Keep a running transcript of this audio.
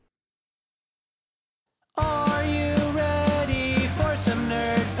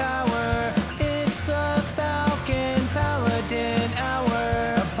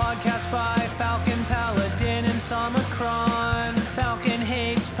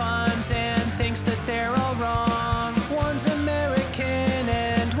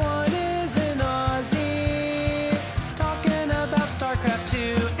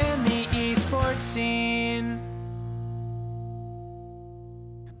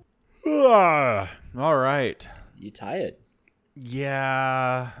All right. You tired?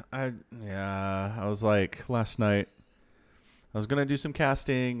 I was like last night I was gonna do some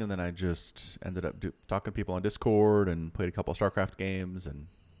casting, and then I just ended up talking to people on Discord and played a couple of StarCraft games, and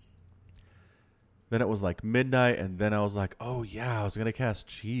then it was like midnight, and then I was like, oh yeah, I was gonna cast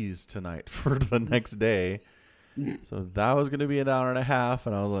Cheese tonight for the next day, so that was gonna be an hour and a half,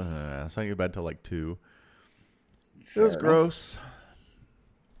 and I was like, so I didn't get to bed till like 2. It was gross.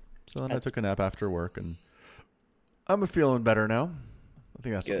 So then I took a nap after work, and I'm feeling better now. I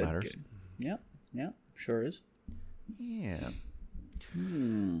think that's what matters. Good. Yeah, sure is. Yeah.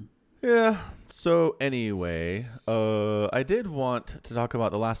 Yeah. So anyway, I did want to talk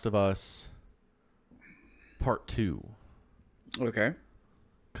about The Last of Us Part 2. Okay.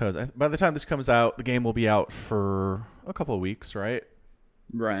 Because by the time this comes out, the game will be out for a couple of weeks, right?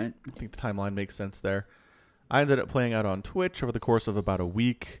 Right. I think the timeline makes sense there. I ended up playing out on Twitch over the course of about a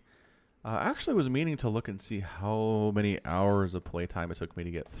week. I actually was meaning to look and see how many hours of playtime it took me to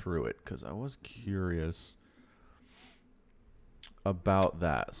get through it, because I was curious about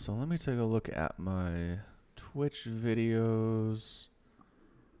that. So let me take a look at my Twitch videos.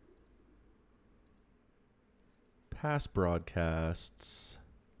 Past broadcasts.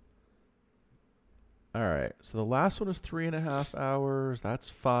 All right. So the last one was 3.5 hours. That's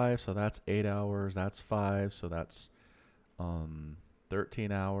 5. So that's 8 hours. That's 5. So that's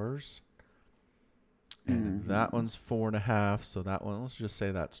 13 hours. And that one's 4.5. So that one, let's just say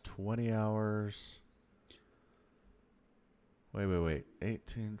that's 20 hours. Wait.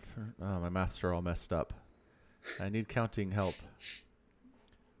 18. Oh, my maths are all messed up. I need counting help.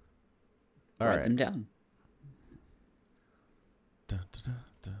 All right. Write them down.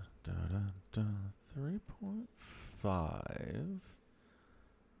 3.5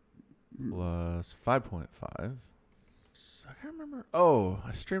 plus 5.5. I can't remember. Oh,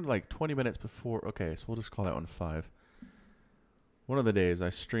 I streamed like 20 minutes before. Okay, so we'll just call that one 5. One of the days I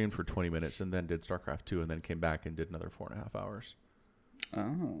streamed for 20 minutes and then did StarCraft 2 and then came back and did another 4.5 hours.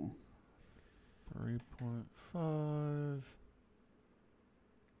 Oh. 3.5.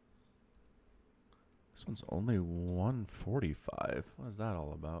 This one's only 145. What is that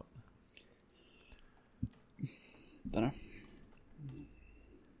all about? Dunno.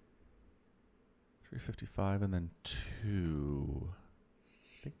 355 and then 2.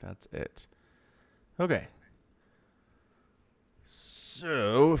 I think that's it. Okay.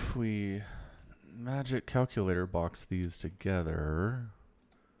 So if we magic calculator box these together,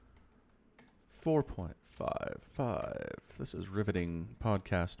 4.55. This is riveting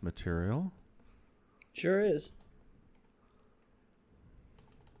podcast material. Sure is.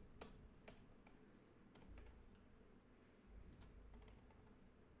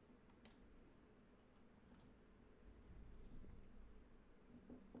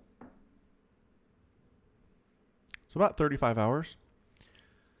 So about 35 hours.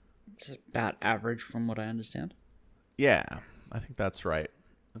 It's about average from what I understand. Yeah, I think that's right.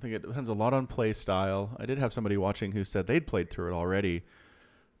 I think it depends a lot on play style. I did have somebody watching who said they'd played through it already,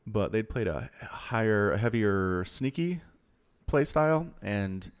 but they'd played a heavier, sneaky play style,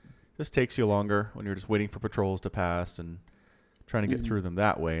 and just takes you longer when you're just waiting for patrols to pass and trying to get through them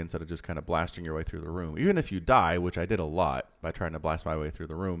that way instead of just kind of blasting your way through the room. Even if you die, which I did a lot by trying to blast my way through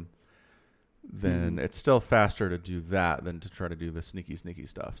the room, then it's still faster to do that than to try to do the sneaky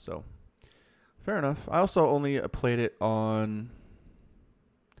stuff. So, fair enough. I also only played it on...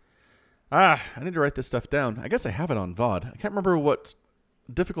 I need to write this stuff down. I guess I have it on VOD. I can't remember what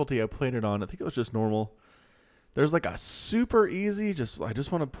difficulty I played it on. I think it was just normal. There's like a super easy, I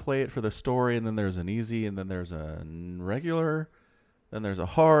just want to play it for the story, and then there's an easy, and then there's a regular, then there's a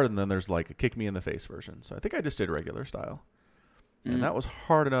hard, and then there's like a kick me in the face version. So I think I just did regular style. And that was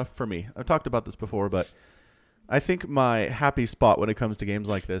hard enough for me. I've talked about this before, but I think my happy spot when it comes to games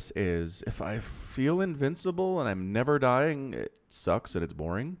like this is if I feel invincible and I'm never dying, it sucks and it's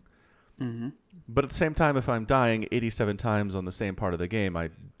boring. But at the same time, if I'm dying 87 times on the same part of the game, I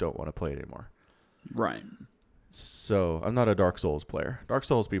don't want to play it anymore. Right. So I'm not a Dark Souls player. Dark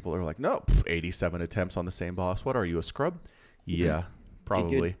Souls people are like, no, 87 attempts on the same boss. What are you, a scrub? Yeah,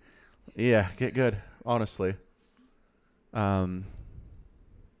 probably. Yeah, get good, honestly.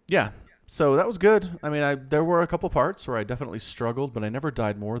 Yeah, so that was good. I mean, there were a couple parts where I definitely struggled, but I never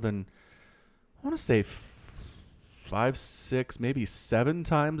died more than, I want to say 5, 6, maybe 7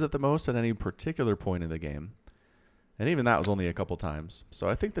 times at the most at any particular point in the game. And even that was only a couple times. So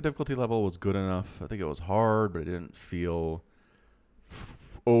I think the difficulty level was good enough. I think it was hard, but it didn't feel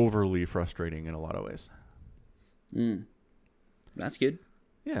overly frustrating in a lot of ways. That's good.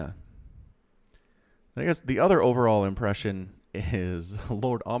 Yeah. I guess the other overall impression is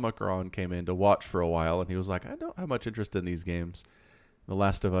Lord Omicron came in to watch for a while, and he was like, I don't have much interest in these games, the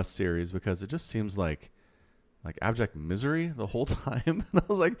Last of Us series, because it just seems like abject misery the whole time. And I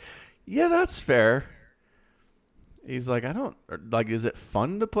was like, yeah, that's fair. He's like, I don't, like, is it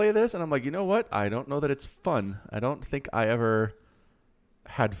fun to play this? And I'm like, you know what? I don't know that it's fun. I don't think I ever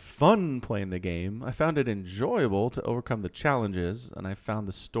had fun playing the game. I found it enjoyable to overcome the challenges, and I found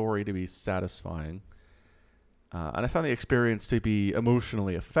the story to be satisfying. And I found the experience to be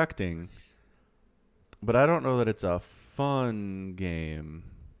emotionally affecting. But I don't know that it's a fun game.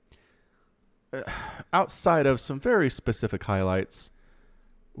 Outside of some very specific highlights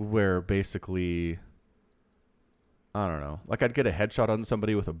where basically, I don't know, like I'd get a headshot on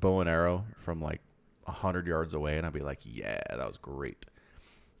somebody with a bow and arrow from like 100 yards away, and I'd be like, yeah, that was great.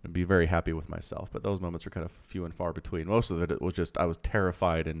 And be very happy with myself. But those moments are kind of few and far between. Most of it was just I was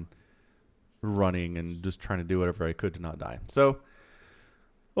terrified and running and just trying to do whatever I could to not die. So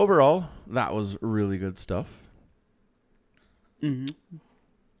overall, that was really good stuff. Mm-hmm.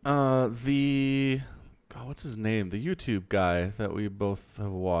 What's his name? The YouTube guy that we both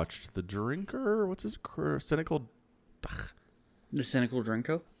have watched. The Drinker? What's his Cynical? The Cynical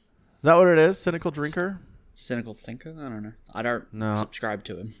Drinko? Is that what it is? Cynical Drinker? Cynical Thinker? I don't know. I don't subscribe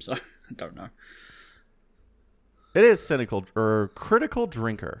to him, so I don't know. It is Cynical or Critical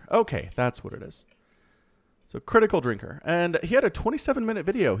Drinker. Okay, that's what it is. So Critical Drinker. And he had a 27-minute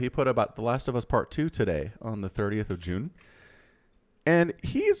video he put about The Last of Us Part 2 today on the 30th of June. And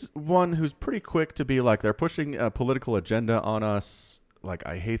he's one who's pretty quick to be like, they're pushing a political agenda on us. Like,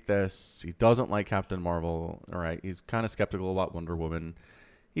 I hate this. He doesn't like Captain Marvel. All right. He's kind of skeptical about Wonder Woman.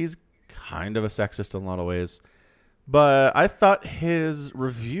 He's kind of a sexist in a lot of ways. But I thought his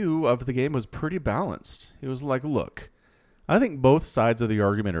review of the game was pretty balanced. He was like, look, I think both sides of the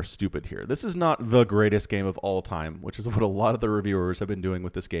argument are stupid here. This is not the greatest game of all time, which is what a lot of the reviewers have been doing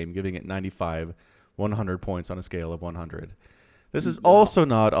with this game, giving it 95, 100 points on a scale of 100. This is also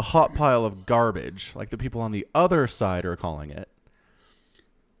not a hot pile of garbage like the people on the other side are calling it.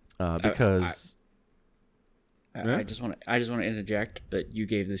 Because I just want to interject, but you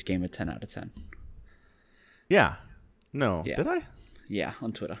gave this game a 10 out of 10. Yeah. No. Yeah. Did I? Yeah,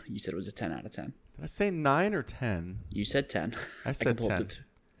 on Twitter. You said it was a 10 out of 10. Did I say 9 or 10? You said 10. I said 10.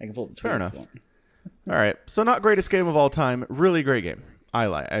 I can pull up the Twitter. Fair enough. All right. So not greatest game of all time. Really great game.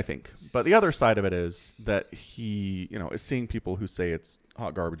 I think. But the other side of it is that he, is seeing people who say it's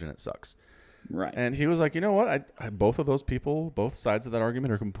hot garbage and it sucks. Right. And he was like, you know what? I both of those people, both sides of that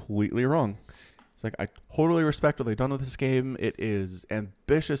argument are completely wrong. It's like, I totally respect what they've done with this game. It is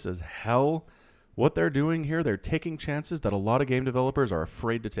ambitious as hell. What they're doing here, they're taking chances that a lot of game developers are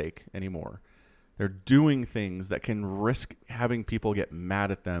afraid to take anymore. They're doing things that can risk having people get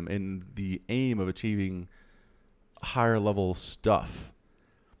mad at them in the aim of achieving higher level stuff.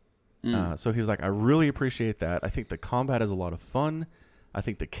 So he's like, I really appreciate that. I think the combat is a lot of fun. I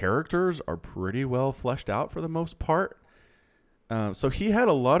think the characters are pretty well fleshed out for the most part. So he had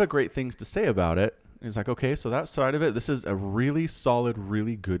a lot of great things to say about it. He's like, okay, so that side of it, this is a really solid,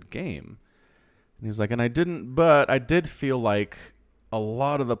 really good game. And he's like, but I did feel like a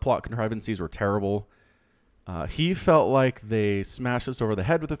lot of the plot contrivances were terrible. He felt like they smashed us over the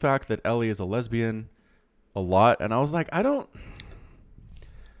head with the fact that Ellie is a lesbian a lot. And I was like, I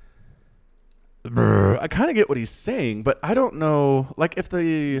kind of get what he's saying, but I don't know. Like, if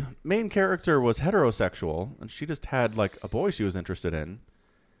the main character was heterosexual and she just had like a boy she was interested in,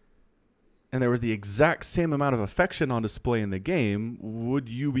 and there was the exact same amount of affection on display in the game, would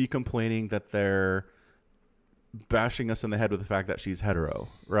you be complaining that they're bashing us in the head with the fact that she's hetero,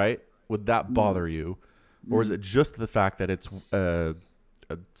 right? Would that bother you? Or is it just the fact that it's a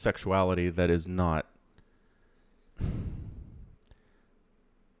sexuality that is not,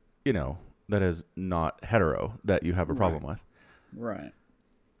 that is not hetero that you have a problem with? Right.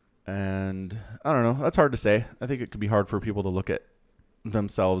 And I don't know. That's hard to say. I think it could be hard for people to look at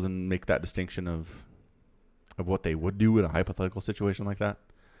themselves and make that distinction of what they would do in a hypothetical situation like that.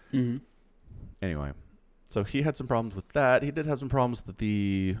 Mm-hmm. Anyway, so he had some problems with that. He did have some problems with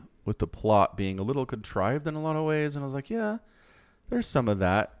the plot being a little contrived in a lot of ways. And I was like, yeah, there's some of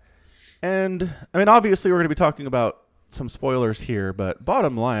that. And I mean, obviously we're going to be talking about some spoilers here, but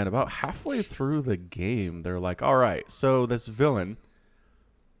bottom line, about halfway through the game, they're like, all right, so this villain,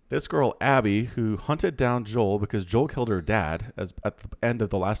 this girl Abby, who hunted down Joel because Joel killed her dad at the end of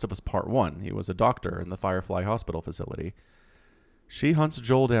The Last of Us Part 1. He was a doctor in the Firefly Hospital facility. She hunts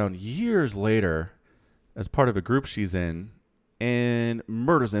Joel down years later as part of a group she's in and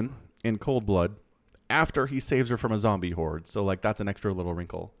murders him in cold blood after he saves her from a zombie horde. So, like, that's an extra little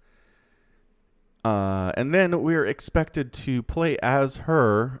wrinkle. And then we're expected to play as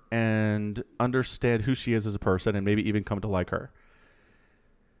her and understand who she is as a person and maybe even come to like her.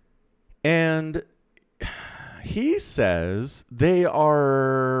 And he says they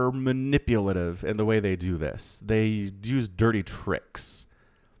are manipulative in the way they do this. They use dirty tricks.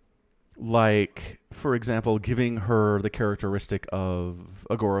 Like, for example, giving her the characteristic of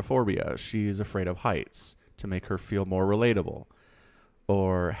agoraphobia. She's afraid of heights to make her feel more relatable.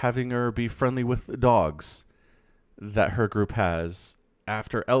 Or having her be friendly with dogs that her group has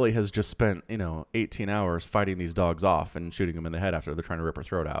after Ellie has just spent, 18 hours fighting these dogs off and shooting them in the head after they're trying to rip her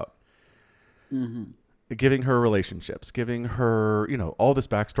throat out. Mm-hmm. Giving her relationships, giving her, all this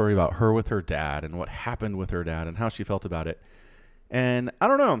backstory about her with her dad and what happened with her dad and how she felt about it. And I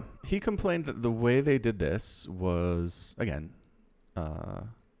don't know. He complained that the way they did this was, again,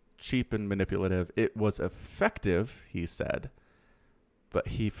 cheap and manipulative. It was effective, he said. But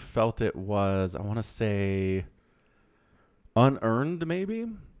he felt it was, I want to say, unearned, maybe?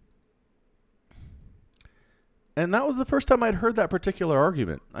 And that was the first time I'd heard that particular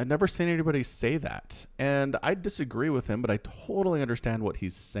argument. I'd never seen anybody say that. And I disagree with him, but I totally understand what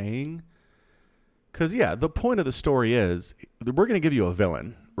he's saying. Because, yeah, the point of the story is, we're going to give you a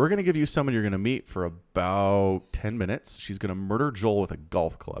villain. We're going to give you someone you're going to meet for about 10 minutes. She's going to murder Joel with a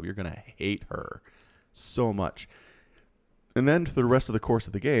golf club. You're going to hate her so much. And then for the rest of the course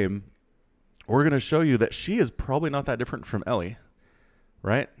of the game, we're going to show you that she is probably not that different from Ellie,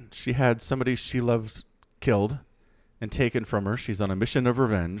 right? She had somebody she loved killed and taken from her. She's on a mission of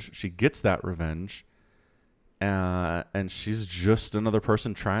revenge. She gets that revenge. And she's just another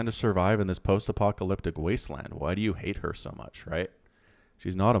person trying to survive in this post-apocalyptic wasteland. Why do you hate her so much, right?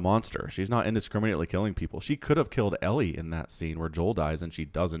 She's not a monster. She's not indiscriminately killing people. She could have killed Ellie in that scene where Joel dies, and she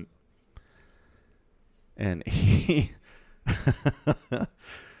doesn't. And he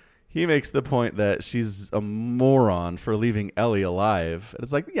makes the point that she's a moron for leaving Ellie alive. And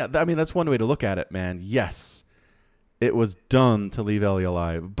it's like, yeah, I mean, that's one way to look at it, man. Yes, it was dumb to leave Ellie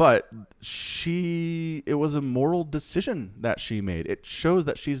alive, but it was a moral decision that she made. It shows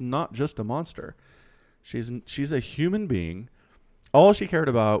that she's not just a monster. She's a human being. All she cared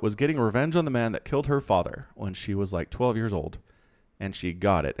about was getting revenge on the man that killed her father when she was like 12 years old. And she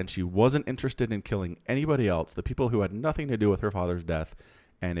got it. And she wasn't interested in killing anybody else, the people who had nothing to do with her father's death.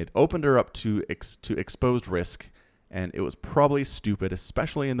 And it opened her up to exposed risk. And it was probably stupid,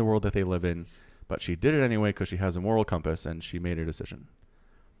 especially in the world that they live in. But she did it anyway because she has a moral compass and she made a decision.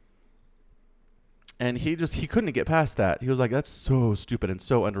 And he couldn't get past that. He was like, that's so stupid and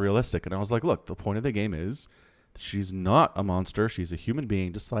so unrealistic. And I was like, look, the point of the game is she's not a monster. She's a human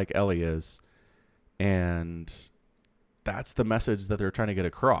being just like Ellie is. And that's the message that they're trying to get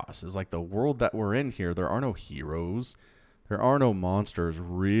across, is like the world that we're in here, there are no heroes. There are no monsters,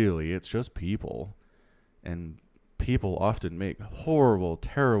 really. It's just people. And people often make horrible,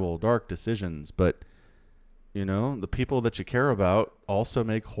 terrible, dark decisions. But, the people that you care about also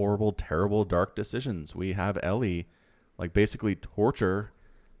make horrible, terrible, dark decisions. We have Ellie, basically torture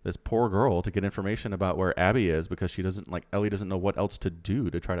this poor girl to get information about where Abby is because Ellie doesn't know what else to do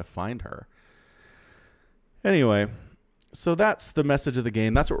to try to find her. Anyway, so that's the message of the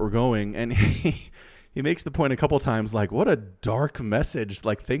game. That's what we're going. And he makes the point a couple times, what a dark message.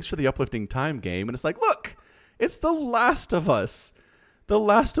 Thanks for the uplifting time, game. And it's like, look, it's The Last of Us. The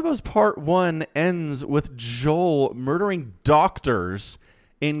Last of Us Part 1 ends with Joel murdering doctors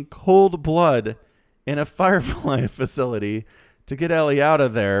in cold blood in a Firefly facility to get Ellie out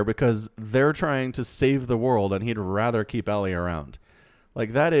of there because they're trying to save the world and he'd rather keep Ellie around.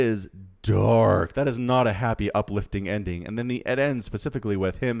 That is dark. That is not a happy, uplifting ending. And then it ends specifically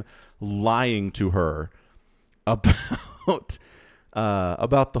with him lying to her about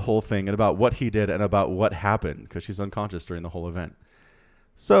the whole thing and about what he did and about what happened because she's unconscious during the whole event.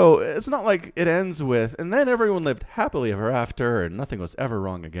 So it's not like it ends with, and then everyone lived happily ever after and nothing was ever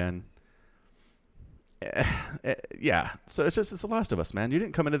wrong again. Yeah, so it's The Last of Us, man. You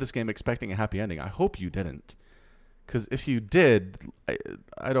didn't come into this game expecting a happy ending. I hope you didn't. Because if you did,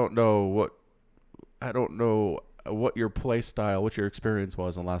 I don't know what your play style, what your experience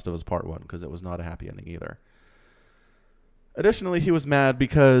was in Last of Us Part 1, because it was not a happy ending either. Additionally, he was mad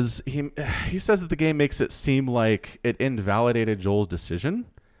because he says that the game makes it seem like it invalidated Joel's decision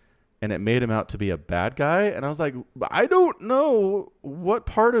and it made him out to be a bad guy. And I was like, I don't know what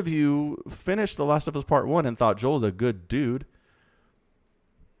part of you finished The Last of Us Part 1 and thought Joel's a good dude.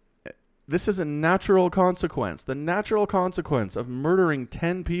 This is a natural consequence. The natural consequence of murdering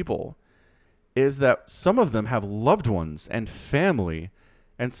 10 people is that some of them have loved ones and family,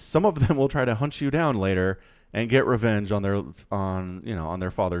 and some of them will try to hunt you down later and get revenge on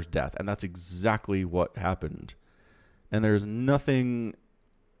their father's death. And that's exactly what happened. And there's nothing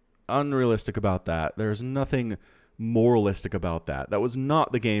unrealistic about that. There's nothing moralistic about that. That was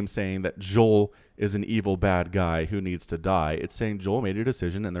not the game saying that Joel is an evil bad guy who needs to die. It's saying Joel made a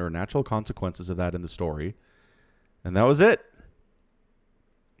decision and there are natural consequences of that in the story. And that was it.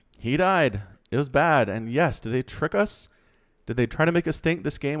 He died. It was bad. And yes, did they trick us? Did they try to make us think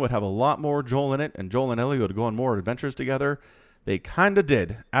this game would have a lot more Joel in it and Joel and Ellie would go on more adventures together? They kind of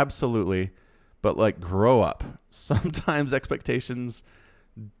did. Absolutely. But like, grow up. Sometimes expectations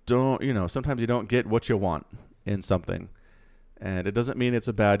sometimes you don't get what you want in something. And it doesn't mean it's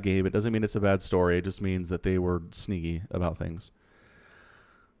a bad game. It doesn't mean it's a bad story. It just means that they were sneaky about things.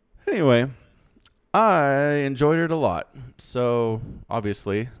 Anyway, I enjoyed it a lot. So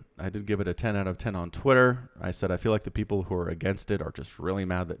obviously, I did give it a 10 out of 10 on Twitter. I said I feel like the people who are against it are just really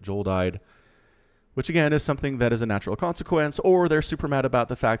mad that Joel died, which again is something that is a natural consequence, or they're super mad about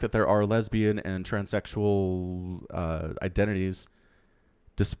the fact that there are lesbian and transsexual identities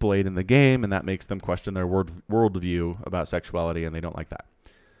displayed in the game, and that makes them question their worldview about sexuality, and they don't like that.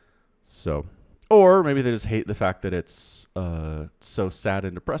 So, or maybe they just hate the fact that it's so sad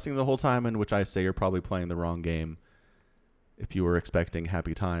and depressing the whole time, in which I say you're probably playing the wrong game if you were expecting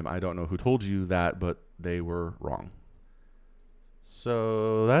happy time. I don't know who told you that, but they were wrong.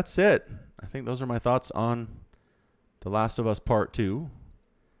 So that's it. I think those are my thoughts on The Last of Us Part 2.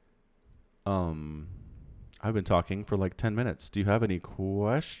 I've been talking for like 10 minutes. Do you have any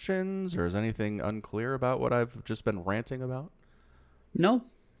questions, or is anything unclear about what I've just been ranting about? No.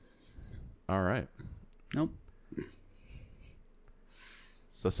 All right. Nope.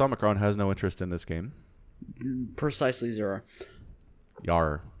 So Somicron has no interest in this game. Precisely 0.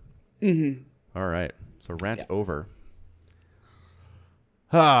 Yar. Mm-hmm. All right. So rant Yeah. over.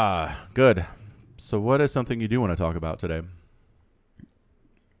 Good. So what is something you do want to talk about today?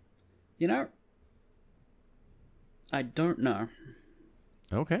 I don't know.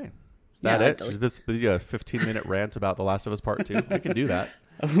 Okay. Is that Yeah, it? Should this be a 15-minute rant about The Last of Us Part 2? We can do that.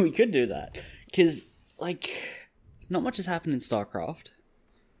 We could do that. Because, not much has happened in StarCraft.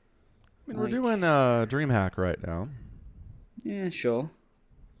 I mean, we're doing DreamHack right now. Yeah, sure.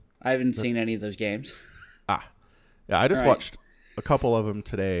 I haven't seen any of those games. Yeah, I just All right. watched a couple of them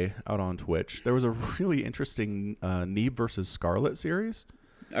today out on Twitch. There was a really interesting Neeb versus Scarlet series,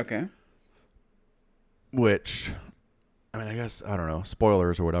 Okay. which, I mean, I guess, I don't know,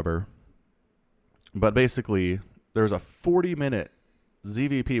 spoilers or whatever. But basically, there's a 40-minute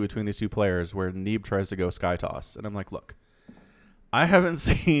ZVP between these two players where Neeb tries to go Skytoss. And I'm like, look, I haven't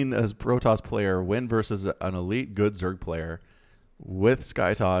seen a Protoss player win versus an elite good Zerg player with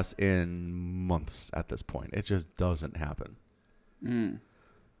Skytoss in months at this point. It just doesn't happen.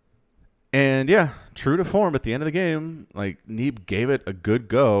 And yeah, true to form, at the end of the game, like, Neeb gave it a good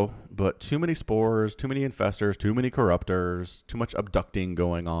go, but too many spores, too many infestors, too many corruptors, too much abducting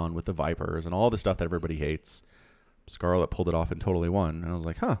going on with the Vipers and all the stuff that everybody hates. Scarlet pulled it off and totally won. And I was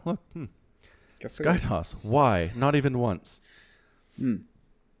like, look, Skytoss. Why? Not even once. And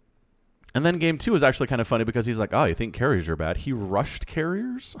then game 2 is actually kind of funny because he's like, you think carriers are bad? He rushed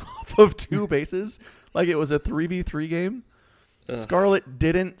carriers off of 2 bases like it was a 3v3 game. Ugh. Scarlet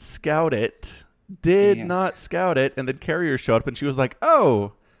didn't scout it. Not scout it. And then carriers showed up and she was like,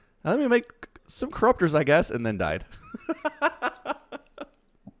 let me make some corruptors, I guess, and then died.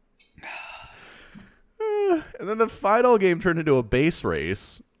 And then the final game turned into a base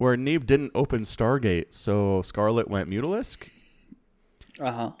race where Neeb didn't open Stargate, so Scarlet went Mutalisk.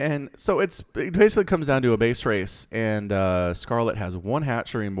 And so it basically comes down to a base race, and Scarlet has one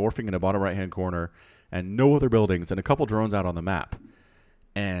hatchery morphing in the bottom right-hand corner and no other buildings and a couple drones out on the map.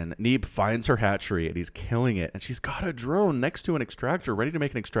 And Neeb finds her hatchery, and he's killing it. And she's got a drone next to an extractor, ready to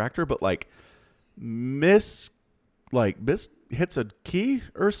make an extractor, but miss hits a key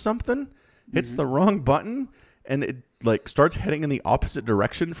or something, hits the wrong button, and it starts heading in the opposite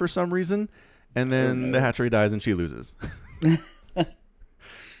direction for some reason. And then the hatchery dies, and she loses.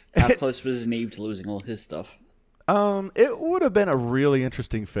 How close was Neeb to losing all his stuff? It would have been a really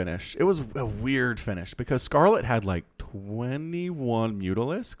interesting finish. It was a weird finish because Scarlet had 21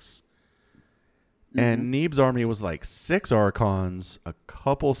 Mutalisks, and Neeb's army was 6 Archons, a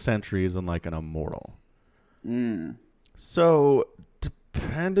couple Sentries, and an Immortal. So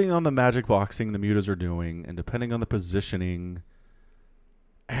depending on the magic boxing the mutas are doing, and depending on the positioning,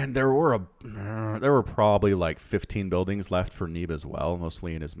 and there were probably 15 buildings left for Neeb as well,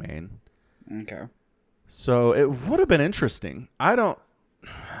 mostly in his main. Okay. So it would have been interesting. It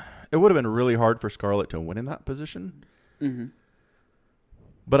would have been really hard for Scarlet to win in that position.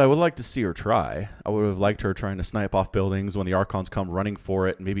 But I would like to see her try. I would have liked her trying to snipe off buildings when the Archons come running for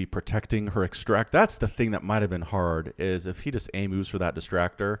it, and maybe protecting her extract. That's the thing that might have been hard, is if he just moves for that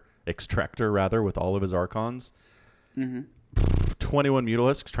extractor rather, with all of his Archons. 21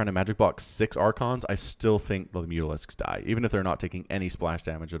 Mutalisks trying to magic block 6 Archons, I still think the Mutalisks die, even if they're not taking any splash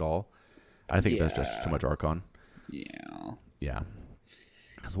damage at all. I think there's just too much Archon. Yeah.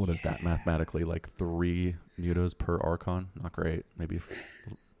 Because what is that mathematically? Like 3 mutas per Archon? Not great. Maybe,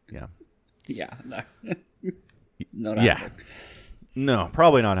 yeah. Yeah, no. Not happening. No,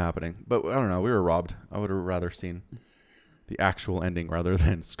 probably not happening. But I don't know. We were robbed. I would have rather seen the actual ending rather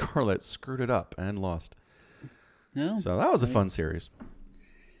than Scarlet screwed it up and lost. No. So that was a fun series.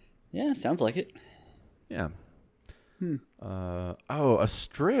 Yeah, sounds like it. Yeah.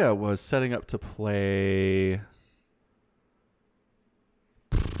 Estrella was setting up to play...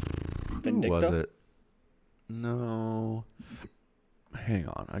 Vindicta? Who was it? No. Hang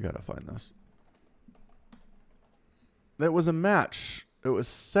on. I got to find this. There was a match. It was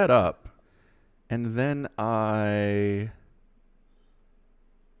set up. And then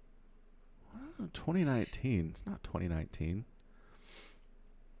 2019. It's not 2019.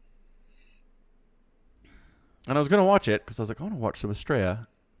 And I was going to watch it because I was like, I want to watch some Estrella.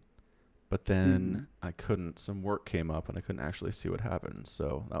 But then I couldn't. Some work came up and I couldn't actually see what happened.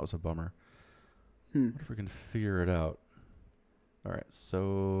 So that was a bummer. What if we can figure it out? All right.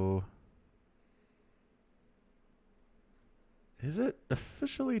 So is it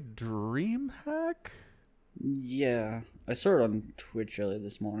officially DreamHack? Yeah. I saw it on Twitch earlier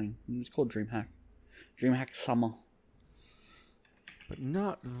this morning. It was called DreamHack. DreamHack Summer. But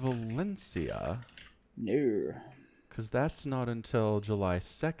not Valencia. No. Because that's not until July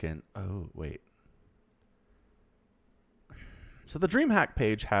 2nd. Oh, wait. So the DreamHack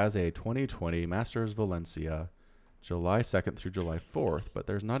page has a 2020 Masters Valencia, July 2nd through July 4th, but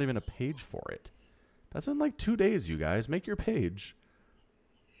there's not even a page for it. That's in like 2 days, you guys. Make your page.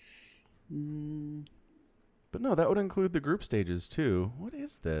 But no, that would include the group stages too. What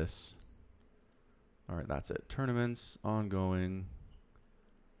is this? All right, that's it. Tournaments, ongoing.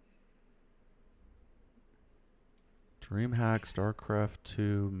 DreamHack, StarCraft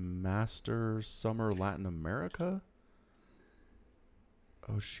 2, Masters, Summer, Latin America,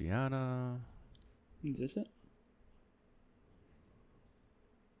 Oceania. Is this it?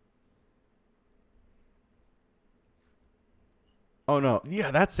 Oh no,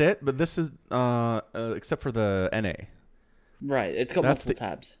 yeah, that's it. But this is except for the NA. Right, it's got multiple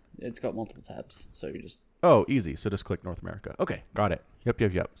tabs. It's got multiple tabs, so you just... Oh, easy. So just click North America. Okay, got it.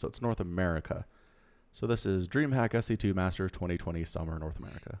 Yep. So it's North America. So this is DreamHack SC2 Masters 2020 Summer North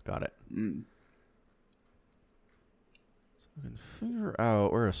America. Got it. So we can figure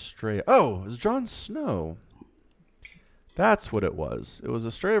out where Estrella... Oh, it's Jon Snow. That's what it was. It was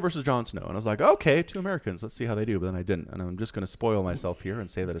Estrella versus Jon Snow. And I was like, okay, 2 Americans. Let's see how they do. But then I didn't. And I'm just going to spoil myself here and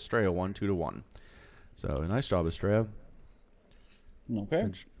say that Estrella won 2-1. So nice job, Estrella. Okay.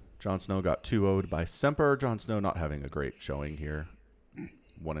 And Jon Snow got 2-0'd by Semper. Jon Snow not having a great showing here.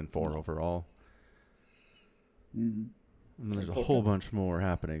 1-4 overall. And there's a whole bunch more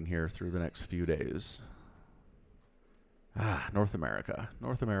happening here through the next few days. North America.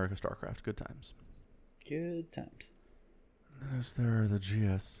 North America StarCraft. Good times. Good times. Then is there the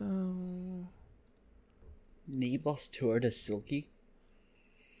GSO? Neblos Tour to Silky.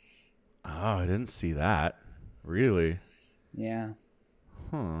 Oh, I didn't see that. Really? Yeah.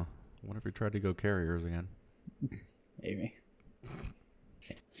 Huh. What if we tried to go carriers again? Maybe.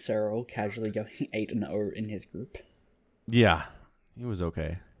 Cyril casually going 8-0 in his group. Yeah. He was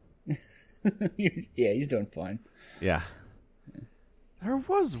okay. Yeah, he's doing fine. Yeah. There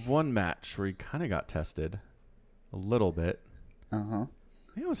was one match where he kind of got tested. A little bit. Uh-huh.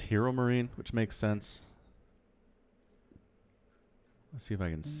 I think it was Hero Marine, which makes sense. Let's see if I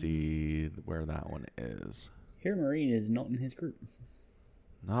can see where that one is. Hero Marine is not in his group.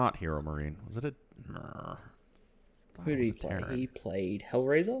 Not Hero Marine. Was it a... Who did he play? Terran. He played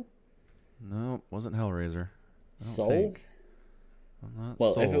Hellraiser? No, wasn't Hellraiser. Soul?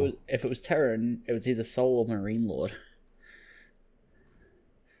 Well, Soul. if it was Terran, it was either Soul or Marine Lord.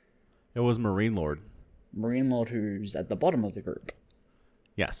 It was Marine Lord. Marine Lord, who's at the bottom of the group.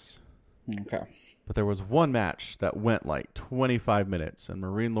 Yes. Okay. But there was one match that went like 25 minutes, and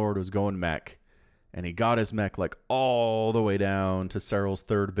Marine Lord was going mech, and he got his mech like all the way down to Cyril's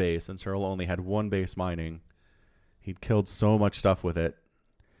 3rd base, and Cyril only had 1 base mining. He'd killed so much stuff with it.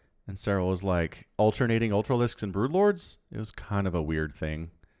 And Cyril was like alternating Ultralisks and Broodlords. It was kind of a weird thing.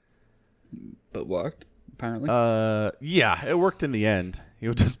 But worked, apparently. Yeah, it worked in the end. He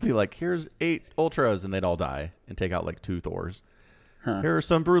would just be like, here's 8 Ultras, and they'd all die and take out like 2 Thors. Huh. Here are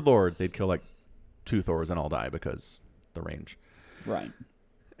some Broodlords. They'd kill like 2 Thors and all die because the range. Right.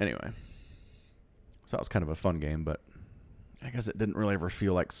 Anyway, so that was kind of a fun game, but I guess it didn't really ever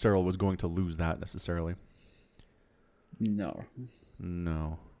feel like Sterile was going to lose that necessarily. No.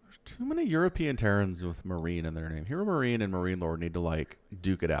 No. There's too many European Terrans with Marine in their name. Hero Marine and Marine Lord need to like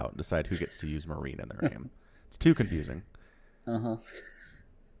duke it out and decide who gets to use Marine in their name. It's too confusing. Uh-huh.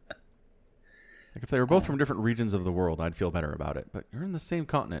 Like if they were both from different regions of the world, I'd feel better about it. But you're in the same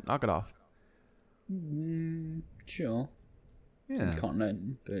continent. Knock it off. Sure. Yeah.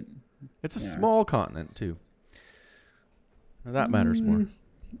 Continent, but It's a yeah. small continent, too. Now that matters more.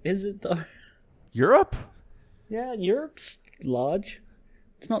 Is it though? Europe? Yeah, Europe's large.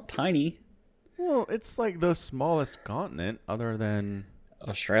 It's not tiny. Well, it's like the smallest continent other than...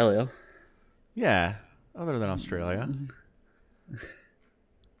 Australia. Yeah, other than Australia.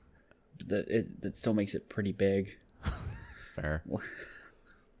 That still makes it pretty big. Fair.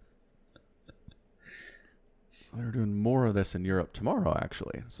 They're doing more of this in Europe tomorrow,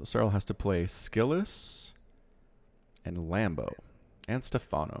 actually. So Cyril has to play Skillis and Lambo and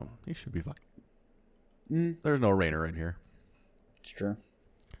Stefano. He should be fine. There's no Rainer in here. It's true.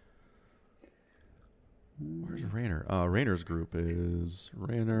 Where's Rainer? Rainer's group is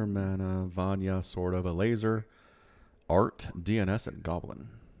Rainer, Mana, Vanya, sort of a laser, Art, DNS, and Goblin.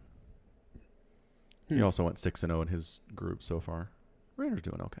 He also went 6-0 in his group so far. Rainer's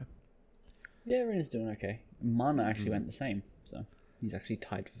doing okay. Yeah, Rainer's doing okay. Mana actually went the same, so he's actually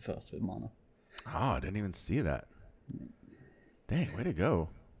tied for first with Mana. Oh, I didn't even see that. Dang, way to go.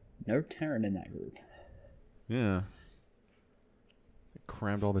 No Terran in that group. Yeah. They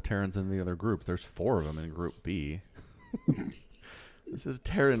crammed all the Terrans in the other group. There's 4 of them in Group B. This is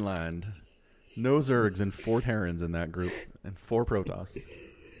Terran land. No Zergs and 4 Terrans in that group. And 4 Protoss.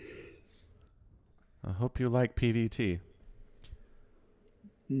 I hope you like PvT.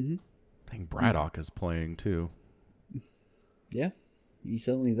 Mm-hmm. I think Braddock is playing too. Yeah, he's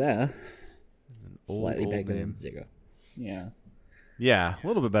certainly there. Old, Slightly old bigger name. than Ziggo. Yeah. Yeah, a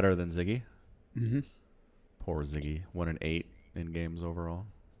little bit better than Ziggy. Mm-hmm. Poor Ziggy. 1-8 in games overall.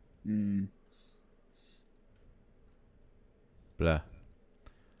 Blah.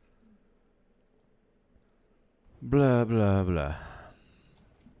 Blah, blah, blah.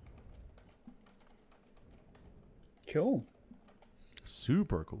 Cool.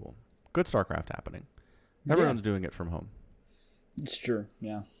 Super cool. Good StarCraft happening. Everyone's doing it from home. It's true,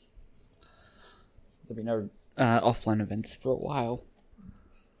 yeah. There'll be no offline events for a while.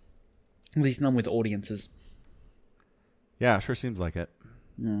 At least none with audiences. Yeah, sure seems like it.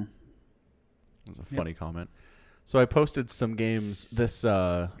 Yeah. It was a funny comment. So I posted some games. This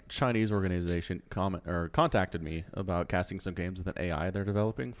Chinese organization contacted me about casting some games with an AI they're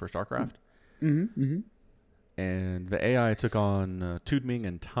developing for StarCraft. Mm-hmm. And the AI took on Tudming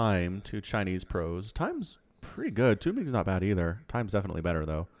and Time, 2 Chinese pros. Time's pretty good. Tudming's not bad either. Time's definitely better,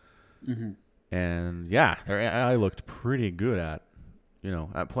 though. Mm-hmm. And, yeah, their AI looked pretty good at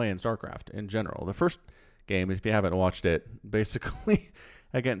playing StarCraft in general. The first game, if you haven't watched it, basically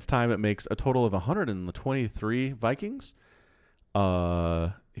against Time, it makes a total of 123 Vikings.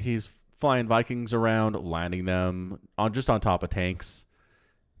 He's flying Vikings around, landing them on top of tanks.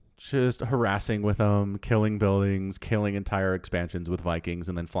 Just harassing with them, killing buildings, killing entire expansions with Vikings,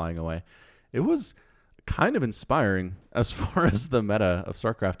 and then flying away. It was kind of inspiring as far as the meta of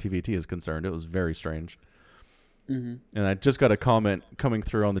StarCraft TVT is concerned. It was very strange. Mm-hmm. And I just got a comment coming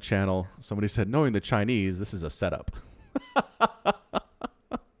through on the channel. Somebody said, knowing the Chinese, this is a setup.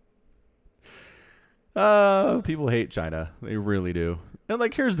 People hate China. They really do.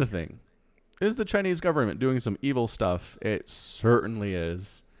 And, here's the thing. Is the Chinese government doing some evil stuff? It certainly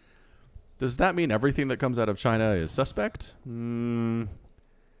is. Does that mean everything that comes out of China is suspect? I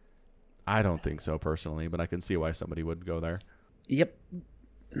don't think so personally, but I can see why somebody would go there. Yep.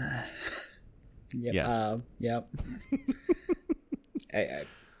 Yep. Yes. Yep.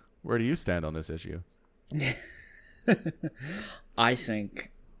 Where do you stand on this issue? I think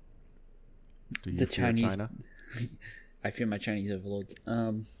Do you the fear Chinese. China? I fear my Chinese overlords.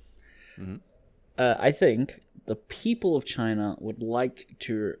 Mm-hmm. I think the people of China would like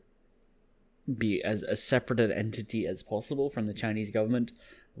to be as a separate an entity as possible from the Chinese government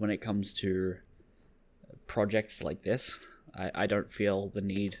when it comes to projects like this. I don't feel the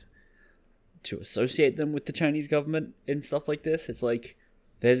need to associate them with the Chinese government in stuff like this. It's like,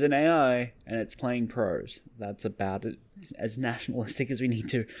 there's an AI and it's playing pros. That's about it, as nationalistic as we need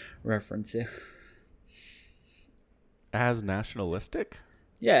to reference it. As nationalistic?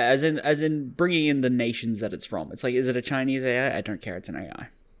 Yeah, as in bringing in the nations that it's from. It's like, is it a Chinese AI? I don't care. It's an AI.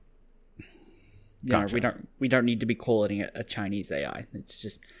 You know, Gotcha. we don't need to be calling it a Chinese AI. It's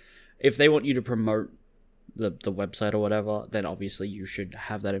just if they want you to promote the website or whatever, then obviously you should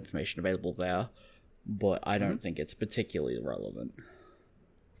have that information available there. But I don't think it's particularly relevant.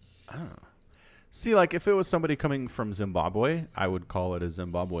 Oh. See, like, if it was somebody coming from Zimbabwe, I would call it a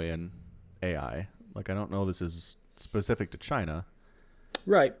Zimbabwean AI. Like, I don't know this is specific to China.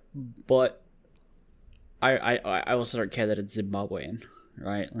 Right, but I also don't care that it's Zimbabwean,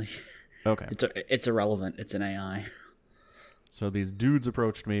 right? Like, Okay. it's irrelevant. It's an AI. So these dudes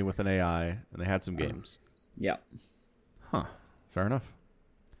approached me with an AI, and they had some games. Yeah, Huh. Fair enough.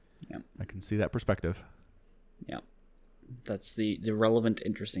 yeah, I can see that perspective. yeah. That's the relevant,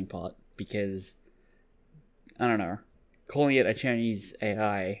 interesting part because I don't know, calling it a Chinese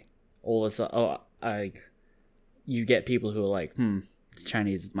AI, all of a sudden, you get people who are like, it's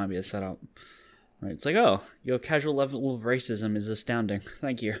Chinese. It might be a setup. Right? It's like, oh, your casual level of racism is astounding.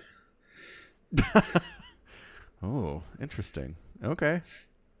 Thank you. Oh, interesting. Okay.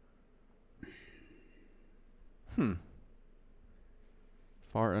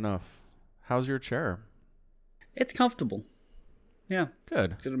 Far enough. How's your chair? It's comfortable. Yeah.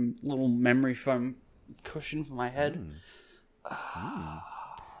 Good. Got a little memory foam cushion for my head. I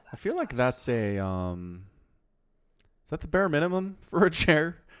feel like that's a is that the bare minimum for a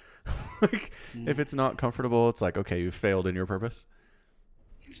chair? Like, if it's not comfortable, it's like, okay, you failed in your purpose.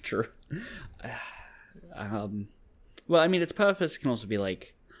 It's true. Well, I mean, its purpose can also be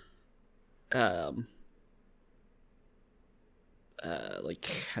like how do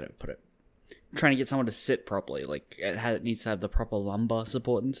I put it? Trying to get someone to sit properly. Like it needs to have the proper lumbar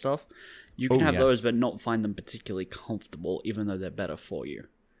support and stuff. You can have those, but not find them particularly comfortable, even though they're better for you.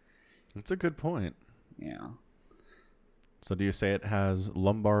 That's a good point. Yeah. So do you say it has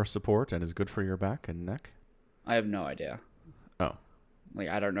lumbar support and is good for your back and neck? I have no idea. Oh. Like,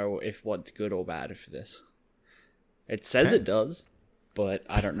 I don't know if what's good or bad for this. It says it does, but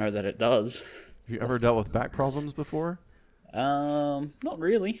I don't know that it does. Have you ever dealt with back problems before? Not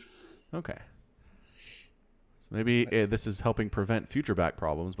really. Okay. So maybe this is helping prevent future back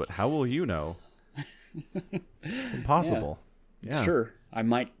problems, but how will you know? Impossible. It's true. I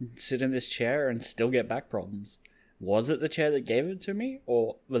might sit in this chair and still get back problems. Was it the chair that gave it to me,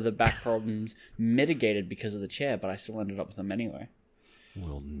 or were the back problems mitigated because of the chair, but I still ended up with them anyway?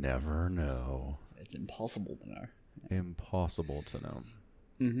 We'll never know. It's impossible to know. Impossible to know.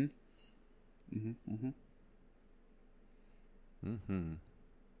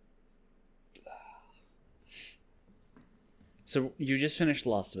 So you just finished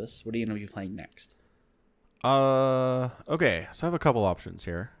Last of Us. What are you going to be playing next? Okay, so I have a couple options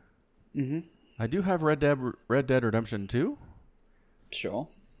here. I do have Red Dead Redemption 2, Sure.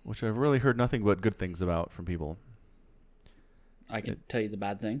 which I've really heard nothing but good things about from people. I can tell you the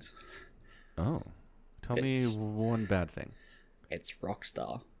bad things. Oh. Tell me one bad thing. It's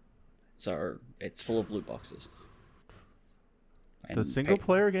Rockstar. So it's full of loot boxes. The single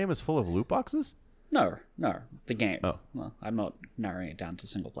player game is full of loot boxes? No, the game. Oh. Well, I'm not narrowing it down to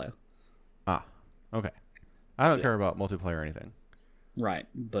single player. Ah, okay. I don't care about multiplayer or anything. Right,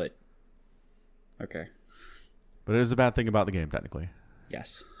 but okay. But it is a bad thing about the game, technically.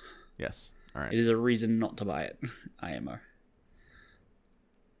 Yes. Yes. All right. It is a reason not to buy it. IMO.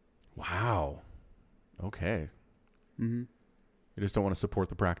 Wow. Okay. Mm-hmm. You just don't want to support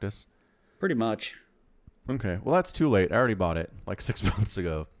the practice? Pretty much. Okay. Well, that's too late. I already bought it like 6 months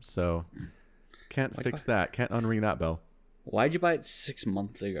ago. So can't fix that. Can't unring that bell. Why'd you buy it 6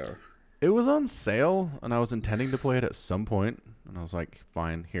 months ago? It was on sale, and I was intending to play it at some point, and I was like,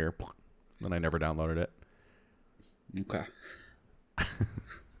 fine, here. Then I never downloaded it. Okay.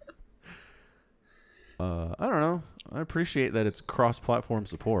 I don't know. I appreciate that it's cross-platform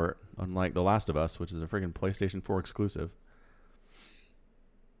support, unlike The Last of Us, which is a friggin' PlayStation 4 exclusive.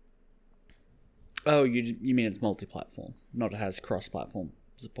 Oh, you mean it's multi-platform, not it has cross-platform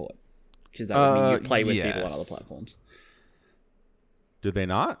support? Because that would mean you play with people on other platforms. Did they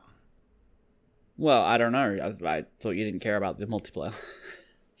not? Well, I don't know. I thought you didn't care about the multiplayer.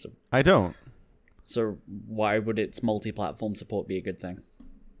 I don't. So why would its multi-platform support be a good thing?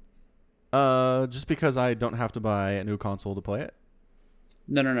 Just because I don't have to buy a new console to play it.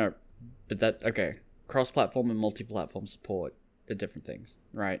 No. But okay. Cross-platform and multi-platform support are different things,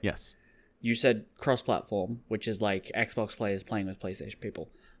 right? Yes. You said cross-platform, which is like Xbox players playing with PlayStation people.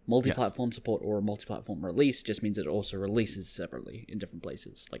 Multi-platform support or a multi-platform release just means it also releases separately in different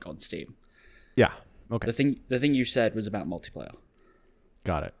places, like on Steam. Yeah. Okay. The thing you said was about multiplayer.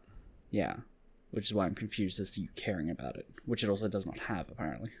 Got it. Yeah. Which is why I'm confused as to you caring about it, which it also does not have,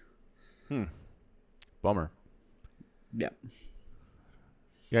 apparently. Bummer. Yeah.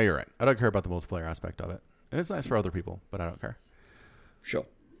 Yeah, you're right. I don't care about the multiplayer aspect of it. And it's nice for other people, but I don't care. Sure.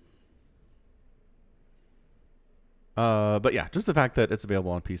 But yeah, just the fact that it's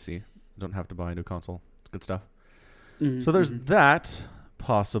available on PC. You don't have to buy a new console. It's good stuff. So there's that,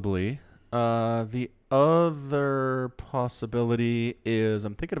 possibly. The other possibility is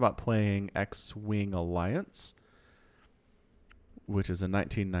I'm thinking about playing X-Wing Alliance, which is a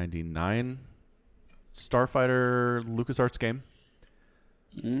 1999 Starfighter LucasArts game.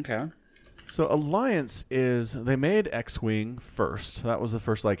 Okay. So Alliance is, they made X-Wing first. That was the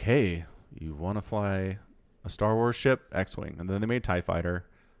first, like, hey, you want to fly a Star Wars ship? X-Wing. And then they made TIE Fighter.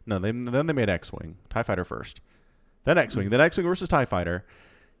 No, then they made X-Wing. TIE Fighter first. Then X-Wing. Then X-Wing versus TIE Fighter.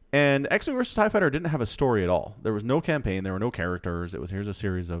 And X-Wing versus TIE Fighter didn't have a story at all. There was no campaign. There were no characters. It was, here's a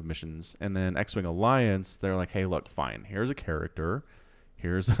series of missions. And then X-Wing Alliance, they're like, hey, look, fine. Here's a character.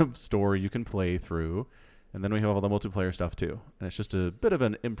 Here's a story you can play through. And then we have all the multiplayer stuff too. And it's just a bit of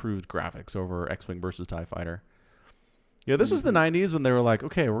an improved graphics over X-Wing versus TIE Fighter. Yeah, this was the 90s when they were like,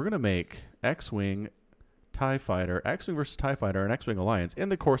 okay, we're going to make X-Wing, TIE Fighter, X-Wing versus TIE Fighter, and X-Wing Alliance in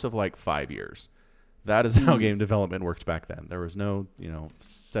the course of like 5 years. That is how game development worked back then. There was no,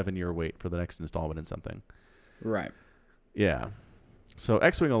 7-year wait for the next installment in something. Right. Yeah. So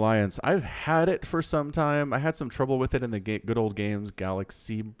X-Wing Alliance, I've had it for some time. I had some trouble with it in the good old games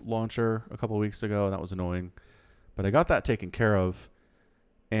Galaxy launcher a couple of weeks ago, and that was annoying. But I got that taken care of.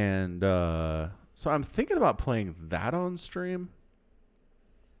 And so I'm thinking about playing that on stream.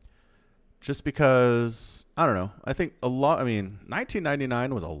 Just because, I don't know. I think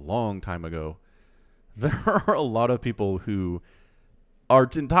 1999 was a long time ago. There are a lot of people who are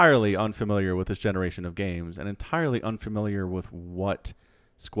entirely unfamiliar with this generation of games and entirely unfamiliar with what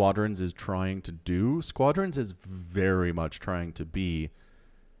Squadrons is trying to do. Squadrons is very much trying to be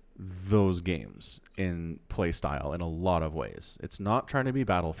those games in play style in a lot of ways. It's not trying to be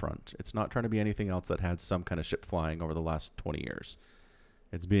Battlefront. It's not trying to be anything else that had some kind of ship flying over the last 20 years.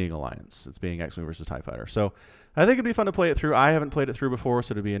 It's being Alliance. It's being X-Wing versus TIE Fighter. So I think it'd be fun to play it through. I haven't played it through before,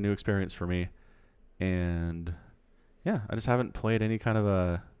 so it'd be a new experience for me. And yeah, I just haven't played any kind of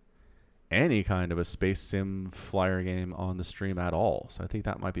a space sim flyer game on the stream at all. So I think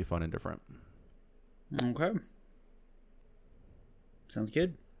that might be fun and different. Okay. Sounds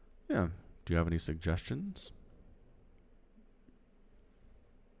good. Yeah. Do you have any suggestions?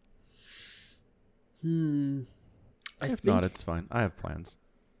 If not, it's fine. I have plans.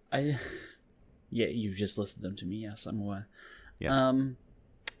 Yeah, you've just listed them to me. Yes, I'm aware. Yes.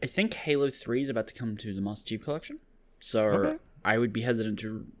 I think Halo 3 is about to come to the Master Chief Collection. So Okay. I would be hesitant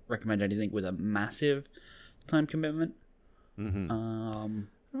to recommend anything with a massive time commitment. Mm-hmm.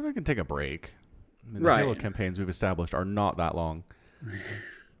 I can take a break. The Right. Halo campaigns we've established are not that long.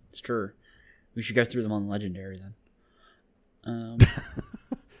 It's true. We should go through them on Legendary then.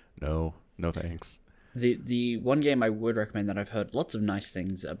 No thanks. The one game I would recommend that I've heard lots of nice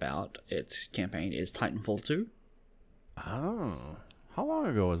things about its campaign is Titanfall 2. Oh. How long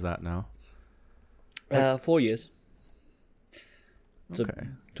ago was that now? 4 years. It's Okay. a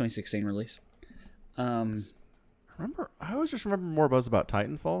 2016 release. I always just remember more buzz about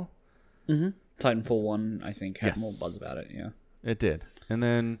Titanfall. Mm-hmm. Titanfall 1, I think, had Yes. more buzz about it, yeah. It did. And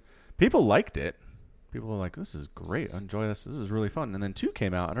then people liked it. People were like, this is great. I enjoy this. This is really fun. And then 2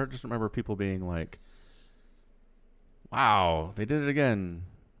 came out, and I just remember people being like, wow, they did it again.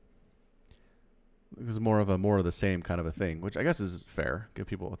 It was more of the same kind of a thing, which I guess is fair. Give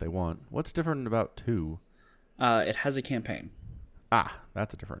people what they want. What's different about 2? It has a campaign.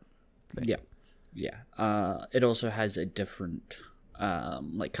 That's a different thing. Yeah. It also has a different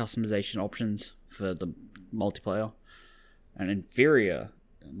customization options for the multiplayer, and inferior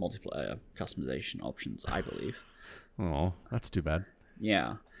multiplayer customization options, I believe. Oh, that's too bad.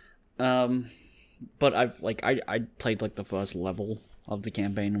 Yeah. But I played the first level of the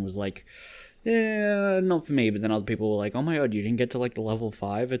campaign and was like, yeah, not for me. But then other people were like, oh my god, you didn't get to the level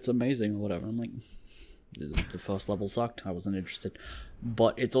 5? It's amazing or whatever. I'm like, the first level sucked. I wasn't interested.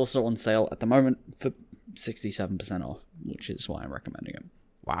 But it's also on sale at the moment for 67% off, which is why I'm recommending it.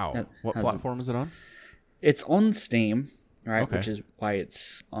 Wow. What platform is it on? It's on Steam, right? Okay. Which is why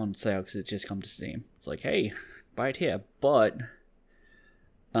it's on sale, because it's just come to Steam. It's like, hey, buy it here. But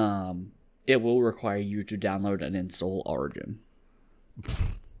it will require you to download and install Origin.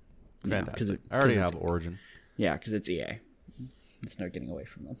 Fantastic. I already have Origin. Yeah, because it's EA. There's no getting away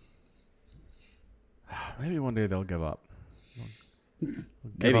from them. Maybe one day they'll give up. Give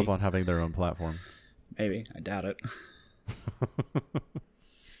Maybe. up on having their own platform. Maybe. I doubt it.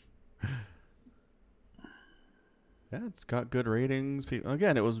 Yeah, it's got good ratings.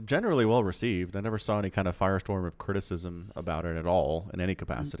 Again, it was generally well received. I never saw any kind of firestorm of criticism about it at all in any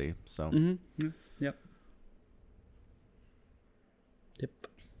capacity. So, Mm-hmm. Yep. Yep.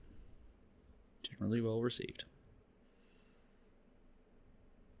 Generally well received.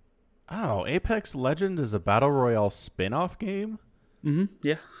 oh, Apex Legends is a battle royale spin-off game? Mm-hmm.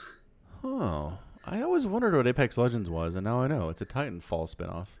 Yeah. Oh, I always wondered what Apex Legends was, and now I know. It's a Titanfall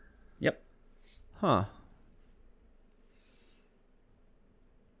spin-off. Yep. Huh.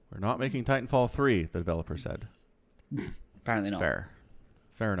 We're not making Titanfall 3, the developer said. Apparently not.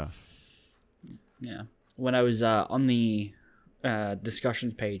 Fair enough. Yeah. When I was on the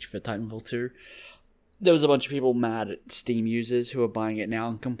discussion page for Titanfall 2, there was a bunch of people mad at Steam users who are buying it now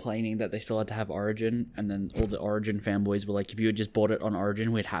and complaining that they still had to have Origin, and then all the Origin fanboys were like, if you had just bought it on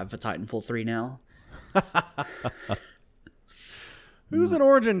Origin, we'd have a Titanfall 3 now. Who's an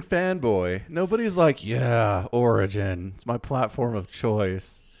Origin fanboy? Nobody's like, yeah, Origin. It's my platform of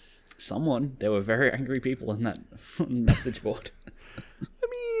choice. Someone. There were very angry people in that message board. I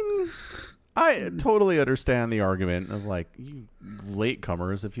mean, I totally understand the argument of like, you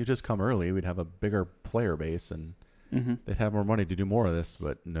latecomers, if you just come early, we'd have a bigger player base and they'd have more money to do more of this.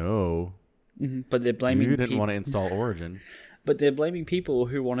 But no, But they're blaming you didn't want to install Origin. But they're blaming people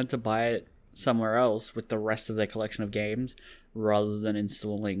who wanted to buy it somewhere else with the rest of their collection of games rather than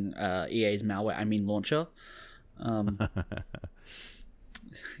installing EA's malware. I mean, launcher.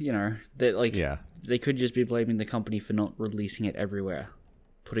 You know, they could just be blaming the company for not releasing it everywhere,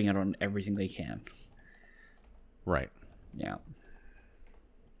 putting it on everything they can. Right. Yeah.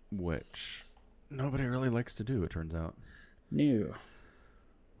 Which nobody really likes to do, it turns out. No.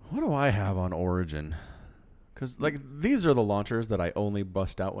 What do I have on Origin? Because like these are the launchers that I only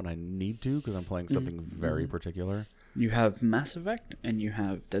bust out when I need to because I'm playing something very particular. You have Mass Effect and you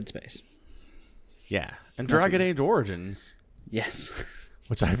have Dead Space. Yeah. And Dragon Age Origins. Yes.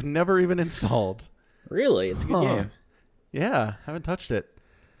 Which I've never even installed. Really? It's a good game. Yeah, haven't touched it.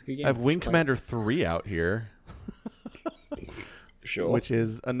 It's a good game. I have Wing Commander 3 out here. Sure. Which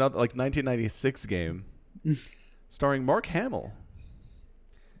is another like 1996 game starring Mark Hamill.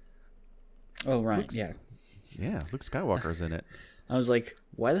 Oh, right. Yeah. Yeah, Luke Skywalker's in it. I was like,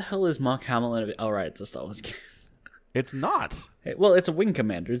 why the hell is Mark Hamill in it? Oh, right. It's a Star Wars game. It's not. Well, it's a Wing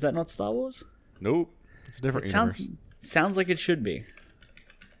Commander. Is that not Star Wars? Nope. It's a different universe. Sounds like it should be.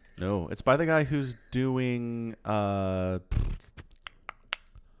 No, it's by the guy who's doing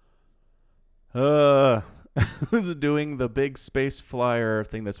who's doing the big space flyer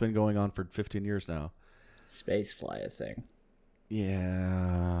thing that's been going on for 15 years now. Space flyer thing.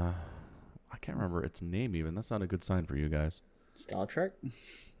 Yeah. I can't remember its name even. That's not a good sign for you guys. Star Trek?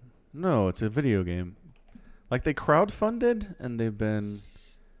 No, it's a video game. Like they crowdfunded and they've been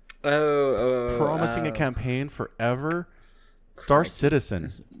promising a campaign forever. Star Citizen.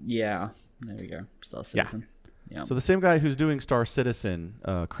 Yeah. There we go. Star Citizen. Yeah. So the same guy who's doing Star Citizen,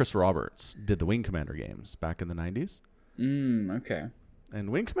 Chris Roberts, did the Wing Commander games back in the 90s. Okay. And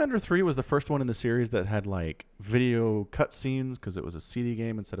Wing Commander 3 was the first one in the series that had like video cutscenes because it was a CD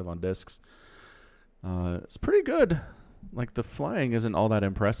game instead of on discs. It's pretty good. Like the flying isn't all that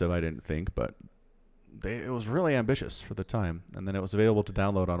impressive, I didn't think, but it was really ambitious for the time. And then it was available to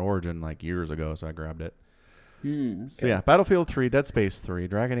download on Origin like years ago, so I grabbed it. Okay. So yeah, Battlefield 3, Dead Space 3,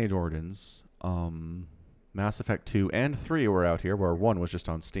 Dragon Age Origins, Mass Effect 2 and 3 were out here, where 1 was just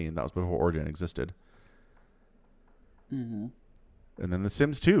on Steam. That was before Origin existed. Mm-hmm. And then The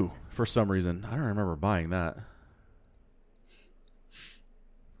Sims 2, for some reason. I don't remember buying that.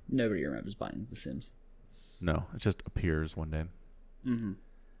 Nobody remembers buying The Sims. No, it just appears one day. Mm-hmm.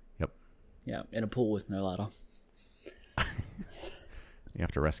 Yep. Yeah, in a pool with no ladder. You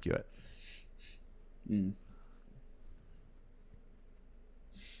have to rescue it. Mm.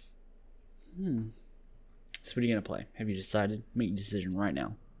 So what are you going to play? Have you decided? Make a decision right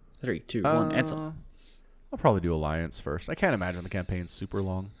now. 3, 2, 1, answer. I'll probably do Alliance first. I can't imagine the campaign's super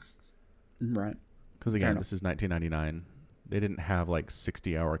long. Right. Because again, this is 1999. They didn't have like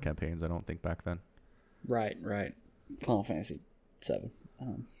 60-hour campaigns, I don't think, back then. Right. Final Fantasy 7.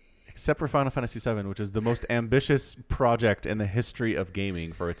 Except for Final Fantasy VII, which is the most ambitious project in the history of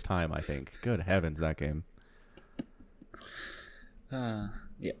gaming for its time, I think. Good heavens, that game. Yeah.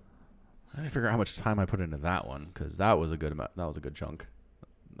 I need to figure out how much time I put into that one, because that was a good chunk.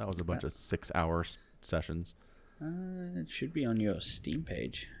 That was a bunch of 6-hour sessions. It should be on your Steam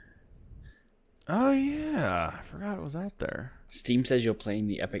page. Oh, yeah. I forgot it was out there. Steam says you're playing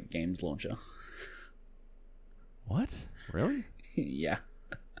the Epic Games launcher. What? Really? Yeah.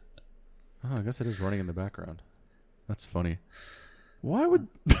 Oh, I guess it is running in the background. That's funny. Why would...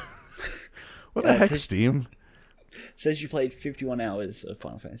 what the heck, Steam? Says you played 51 hours of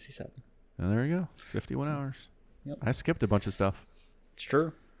Final Fantasy VII. And there you go. 51 hours. Yep. I skipped a bunch of stuff. It's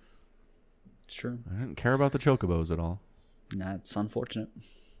true. It's true. I didn't care about the chocobos at all. That's unfortunate.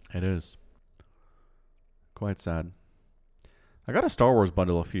 It is. Quite sad. I got a Star Wars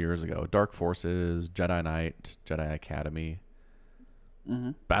bundle a few years ago. Dark Forces, Jedi Knight, Jedi Academy.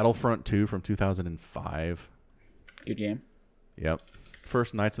 Mm-hmm. Battlefront 2 from 2005. Good game. Yep.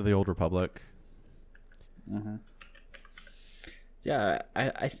 First Knights of the Old Republic. Mm-hmm. Yeah,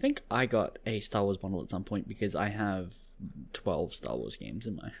 I think I got a Star Wars bundle at some point because I have 12 Star Wars games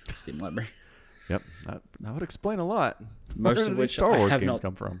in my Steam library. Yep. That would explain a lot. Most Where of did which these Star I Wars have games not-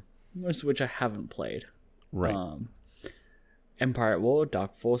 come from? Most of which I haven't played. Right. Empire at War,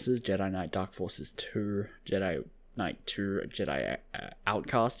 Dark Forces, Jedi Knight, Dark Forces 2, Jedi Knight 2, Jedi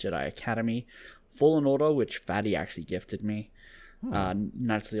Outcast, Jedi Academy, Fallen Order, which Fatty actually gifted me,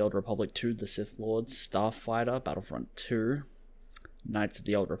 Knights of the Old Republic 2, The Sith Lords, Starfighter, Battlefront 2, Knights of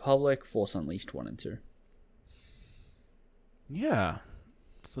the Old Republic, Force Unleashed 1 and 2. Yeah.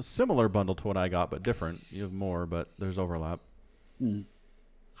 It's a similar bundle to what I got, but different. You have more, but there's overlap. Mm.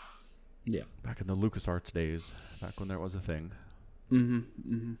 Yeah. Back in the LucasArts days, back when there was a thing.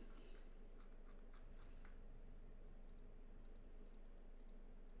 Mm-hmm.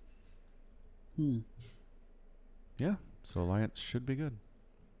 Mm-hmm. Yeah. So Alliance should be good.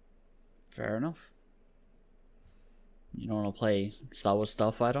 Fair enough. You don't want to play Star Wars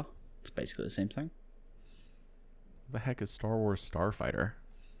Starfighter? It's basically the same thing. The heck is Star Wars Starfighter?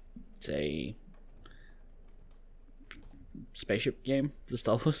 It's a spaceship game for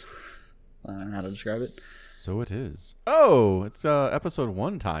Star Wars. I don't know how to describe it. So it is. Oh, it's episode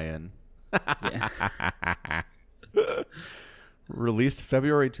 1 tie-in. Yeah. Released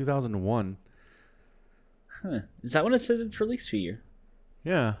February 2001. Huh. Is that when it says it's released for you?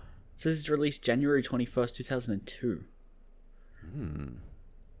 Yeah. It says it's released January 21st, 2002.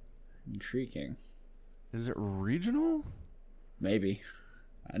 Intriguing. Is it regional? Maybe.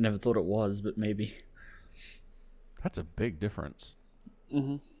 I never thought it was, but maybe. That's a big difference.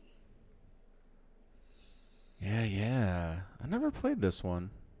 Mm-hmm. Yeah. I never played this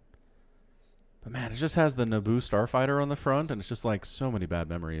one. But man, it just has the Naboo Starfighter on the front, and it's just like so many bad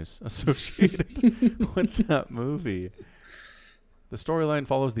memories associated with that movie. The storyline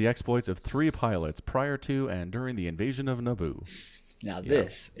follows the exploits of 3 pilots prior to and during the invasion of Naboo. Now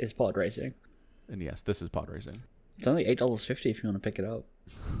this is pod racing. And yes, this is pod racing. It's only $8.50 if you want to pick it up.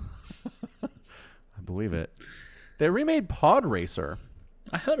 I believe it. They remade Pod Racer.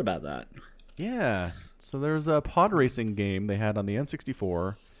 I heard about that. Yeah. So there's a pod racing game they had on the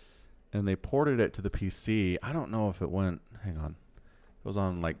N64, and they ported it to the PC. I don't know if it went... Hang on. It was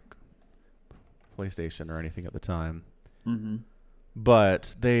on, like, PlayStation or anything at the time. Mm-hmm.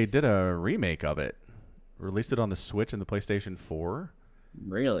 But they did a remake of it. Released it on the Switch and the PlayStation 4.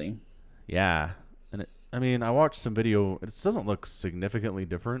 Really? Yeah. And I watched some video. It doesn't look significantly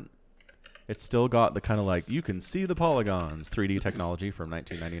different. It's still got the kind of like, you can see the polygons 3D technology from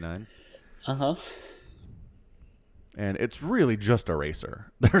 1999. Uh-huh. And it's really just a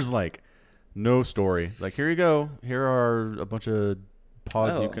racer. There's like no story. It's like, here you go. Here are a bunch of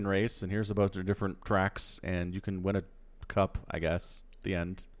pods you can race, and here's a bunch of different tracks, and you can win a cup, I guess. The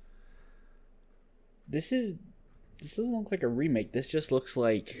end. This doesn't look like a remake. This just looks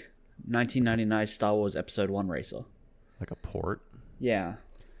like 1999 Star Wars Episode 1 Racer. Like a port. Yeah.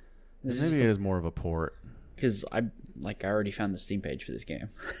 Maybe it is more of a port. Because I already found the Steam page for this game.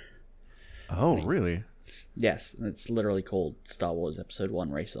 Oh, really? Yes, and it's literally called Star Wars Episode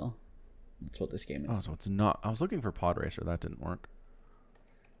 1 Racer. That's what this game is. Oh, so it's not... I was looking for Pod Racer. That didn't work.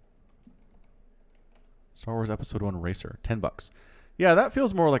 Star Wars Episode 1 Racer. $10. Yeah, that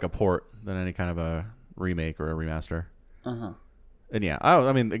feels more like a port than any kind of a remake or a remaster. Uh-huh. And yeah,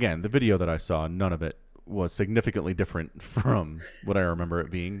 I mean, again, the video that I saw, none of it was significantly different from what I remember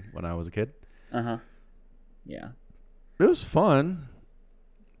it being when I was a kid. Uh-huh. Yeah. It was fun.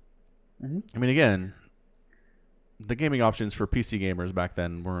 Mm-hmm. I mean, again, the gaming options for PC gamers back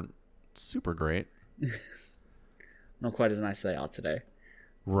then weren't super great. Not quite as nice as they are today.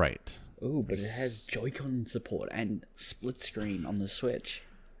 Right. Oh, but it has Joy-Con support and split screen on the Switch.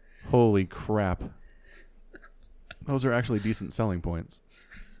 Holy crap. Those are actually decent selling points.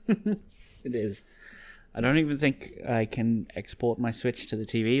 It is. I don't even think I can export my Switch to the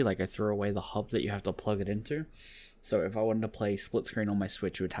TV. Like, I threw away the hub that you have to plug it into. So if I wanted to play split screen on my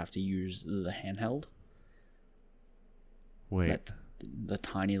Switch, I would have to use the handheld. Wait. The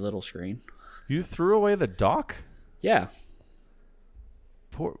tiny little screen. You threw away the dock? Yeah.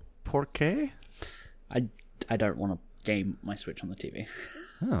 Por qué? I don't want to game my Switch on the TV.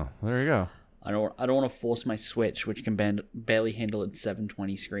 Oh, there you go. I don't want to force my Switch, which can barely handle its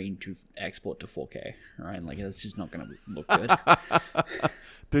 720 screen, to export to 4K. Right? Like that's just not going to look good.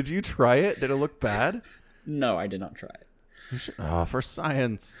 Did you try it? Did it look bad? No, I did not try it. You should, for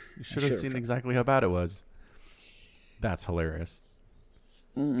science. You should have seen exactly how bad it was. That's hilarious.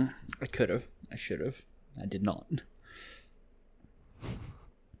 I could have. I should have. I did not.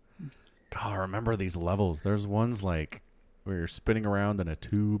 God, remember these levels. There's ones like where you're spinning around in a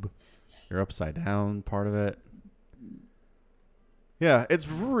tube. You're upside down, part of it. Yeah, it's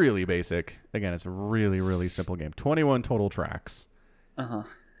really basic. Again, it's a really, really simple game. 21 total tracks. Uh-huh.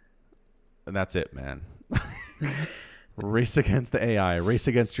 And that's it, man. Race against the AI. Race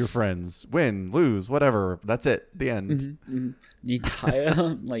against your friends. Win, lose, whatever. That's it. The end. Mm-hmm, mm-hmm. The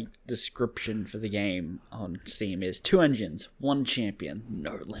entire description for the game on Steam is 2 engines, 1 champion,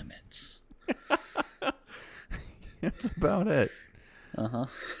 no limits. That's about it. Uh-huh.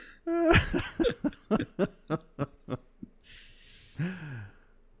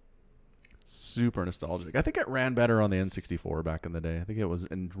 Super nostalgic. I think it ran better on the N64 back in the day. I think it was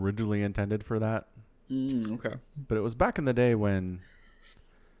originally intended for that. Okay. But it was back in the day when...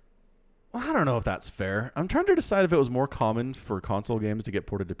 Well, I don't know if that's fair. I'm trying to decide if it was more common for console games to get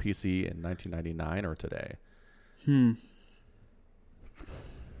ported to PC in 1999 or today.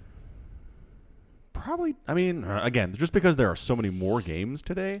 Probably, I mean, again, just because there are so many more games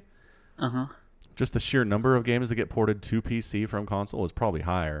today, just the sheer number of games that get ported to PC from console is probably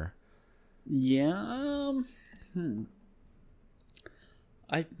higher. Yeah.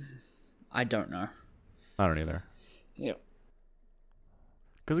 I don't know. I don't either. Yeah.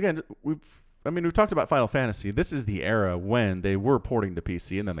 Because again, we've talked about Final Fantasy. This is the era when they were porting to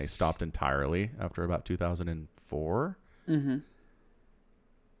PC and then they stopped entirely after about 2004. Mm-hmm.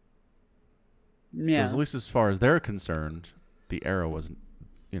 Yeah. So at least as far as they're concerned, the era was,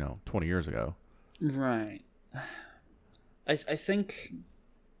 20 years ago. Right. I think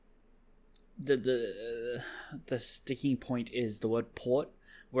the sticking point is the word port,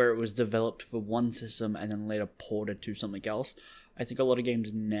 where it was developed for one system and then later ported to something else. I think a lot of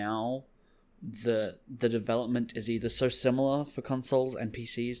games now, the development is either so similar for consoles and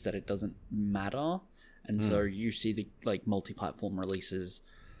PCs that it doesn't matter, and so you see the multi-platform releases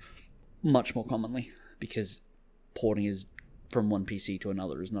much more commonly because porting is from one PC to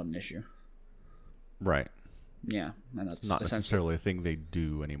another is not an issue. Right. Yeah, and that's it's not necessarily a thing they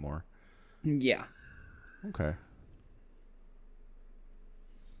do anymore. Yeah. Okay.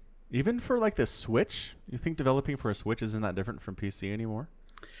 Even for the Switch, you think developing for a Switch isn't that different from PC anymore?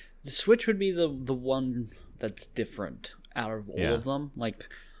 The Switch would be the one that's different out of all of them.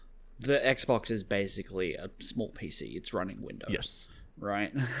 The Xbox is basically a small PC. It's running Windows. Yes.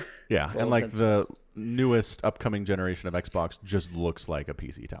 Right? Yeah, and the newest upcoming generation of Xbox just looks like a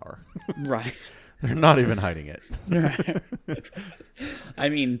PC tower. Right. They're not even hiding it. Right. I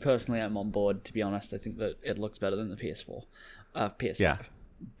mean, personally, I'm on board, to be honest. I think that it looks better than the PS4. PS5. Yeah.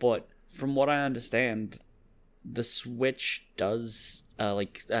 But from what I understand, the Switch does,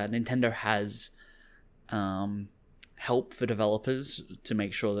 Nintendo has help for developers to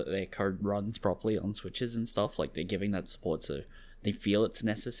make sure that their code runs properly on Switches and stuff. They're giving that support so they feel it's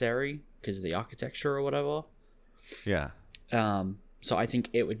necessary because of the architecture or whatever. Yeah. So I think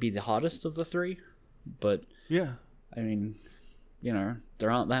it would be the hardest of the three. But, yeah, I mean,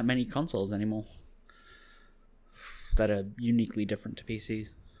 there aren't that many consoles anymore that are uniquely different to PCs.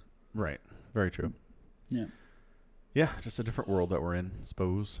 Right. Very true. Yeah. Yeah, just a different world that we're in,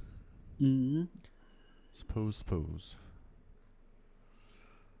 suppose. Mm-hmm. Suppose.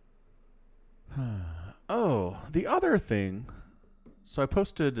 Oh, the other thing. So I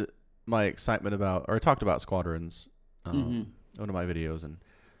posted my excitement about, or I talked about Squadrons in one of my videos, and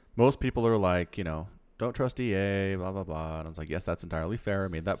most people are like, don't trust EA, blah, blah, blah. And I was like, yes, that's entirely fair. I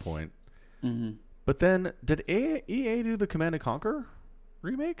made that point. Mm-hmm. But then, did EA do the Command & Conquer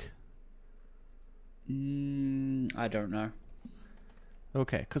remake? I don't know.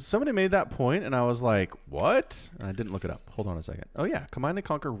 Okay, because somebody made that point, and I was like, what? And I didn't look it up. Hold on a second. Oh, yeah, Command &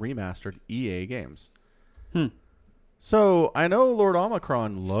 Conquer remastered EA games. So, I know Lord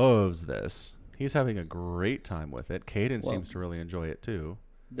Omicron loves this. He's having a great time with it. Caden seems to really enjoy it, too.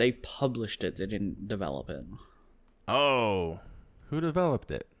 They published it. They didn't develop it. Oh. Who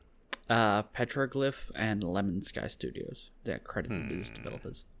developed it? Petroglyph and Lemon Sky Studios. They're credited as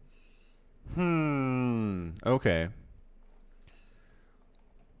developers. Okay.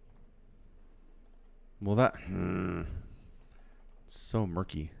 Well, that... So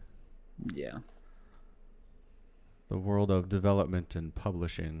murky. Yeah. The world of development and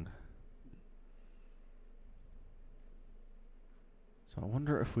publishing. So I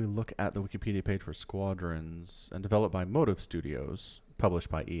wonder if we look at the Wikipedia page for Squadrons and developed by Motive Studios, published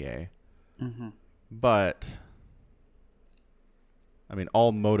by EA. Mm-hmm. But, I mean,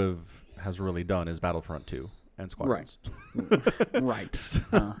 all Motive has really done is Battlefront 2 and Squadrons. Right.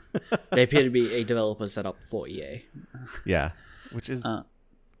 They appear to be a developer set up for EA. Yeah, which is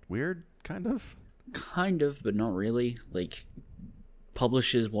weird, kind of. Kind of, but not really. Like,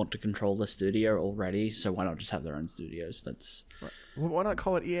 publishers want to control the studio already, so why not just have their own studios? That's Right. Well, why not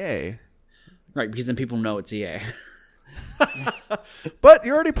call it EA? right, because then people know it's EA. But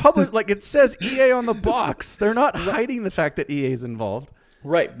you already published, like it says EA on the box. They're not hiding the fact that EA is involved.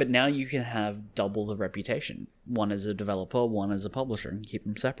 Right, but now you can have double the reputation. One as a developer, one as a publisher, and keep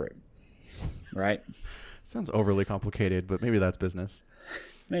them separate. Right? Sounds overly complicated, but maybe that's business.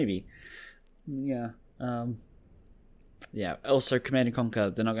 Maybe. Yeah. Yeah. Also, Command and Conquer,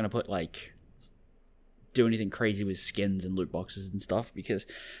 they're not going to put, like, do anything crazy with skins and loot boxes and stuff, because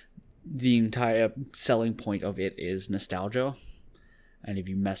the entire selling point of it is nostalgia. And if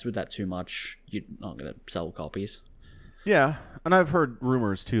you mess with that too much, you're not going to sell copies. Yeah, and I've heard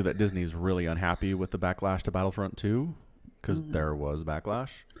rumors, too, that Disney's really unhappy with the backlash to Battlefront 2, because there was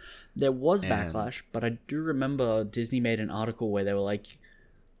backlash. There was backlash, but I do remember Disney made an article where they were like,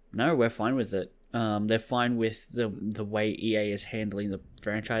 no, we're fine with it. They're fine with the way EA is handling the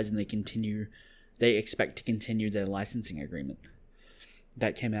franchise, and they expect to continue their licensing agreement.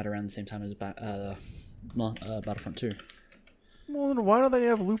 That came out around the same time as Battlefront 2. Well, then why don't they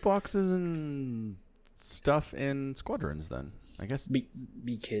have loot boxes and stuff in Squadrons, then? I guess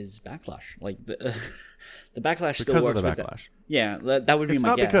Because backlash. Like, the backlash still because works of the with that. backlash. Yeah, that would be It's my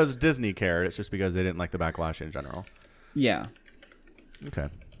not guess. because Disney cared. It's just because they didn't like the backlash in general. Yeah. Okay.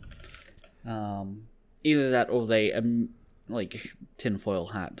 Either that or they like tinfoil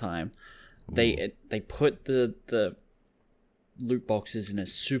hat time. They put the loot boxes in a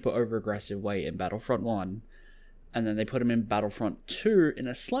super over aggressive way in Battlefront 1, and then they put them in Battlefront 2 in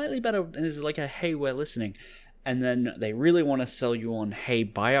a slightly better, and it's like a hey, we're listening. And then they really want to sell you on, hey,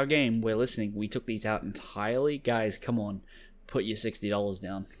 buy our game, we're listening. We took these out entirely. Guys, come on, put your $60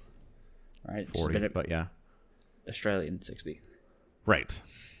 down. Right? 40, but yeah. Australian 60. Right.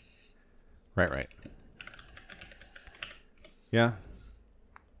 Yeah.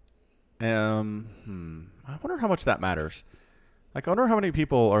 I wonder how much that matters. Like, I wonder how many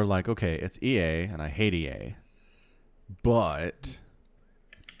people are like, okay, it's EA, and I hate EA, but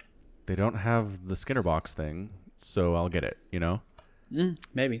they don't have the Skinner box thing, so I'll get it, you know?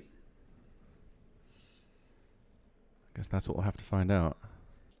 Maybe. I guess that's what we'll have to find out.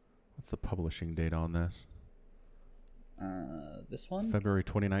 What's the publishing date on this? This one? February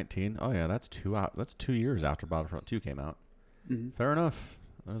 2019. Oh, yeah, that's 2 years after Battlefront 2 came out. Mm-hmm. Fair enough.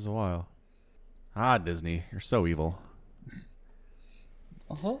 That was a while. Ah, Disney, you're so evil.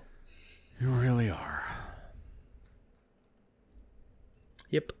 Uh-huh. You really are.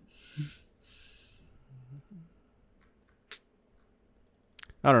 Yep.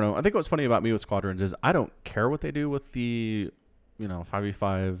 I don't know. I think what's funny about me with Squadrons is I don't care what they do with the,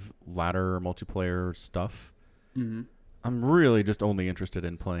 5v5 ladder multiplayer stuff. Mm-hmm. I'm really just only interested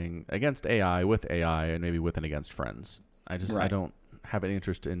in playing against AI, with AI, and maybe with and against friends. I don't have any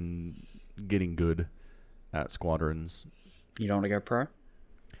interest in getting good at Squadrons. You don't want to go pro?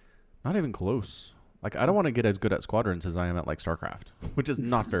 Not even close. Like, I don't want to get as good at Squadrons as I am at, like, StarCraft, which is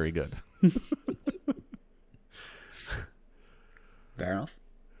not very good. Fair enough.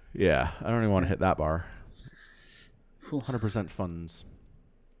 Yeah, I don't even want to hit that bar. 100% funds.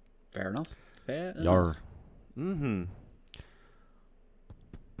 Fair enough. Yar. Mm-hmm.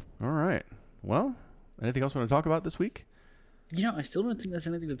 All right. Well, anything else you want to talk about this week? I still don't think there's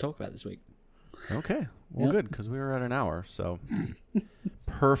anything to talk about this week. Okay. Well, good, because we were at an hour, so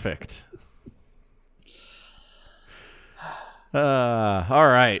perfect. All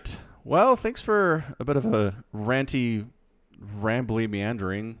right. Well, thanks for a bit of a ranty, rambly,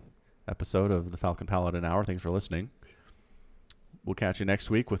 meandering episode of the Falcon Paladin Hour. Thanks for listening. We'll catch you next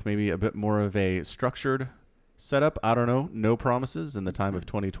week with maybe a bit more of a structured setup. I don't know. No promises in the time of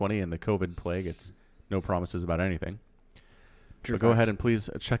 2020 and the COVID plague. It's no promises about anything. True But go ahead and please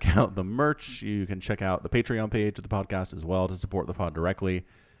check out the merch. You can check out the Patreon page of the podcast as well to support the pod directly.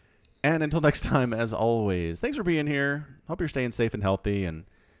 And until next time, as always, thanks for being here. Hope you're staying safe and healthy, and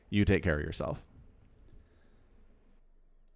you take care of yourself.